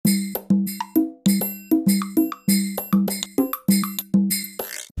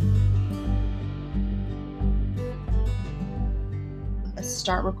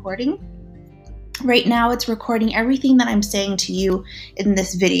start recording. Right now it's recording everything that I'm saying to you in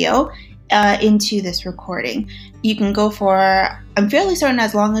this video into this recording. You can go for, I'm fairly certain,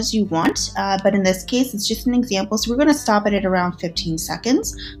 as long as you want, but in this case it's just an example, so we're going to stop it at around 15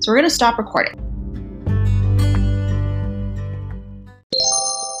 seconds. So we're going to stop recording.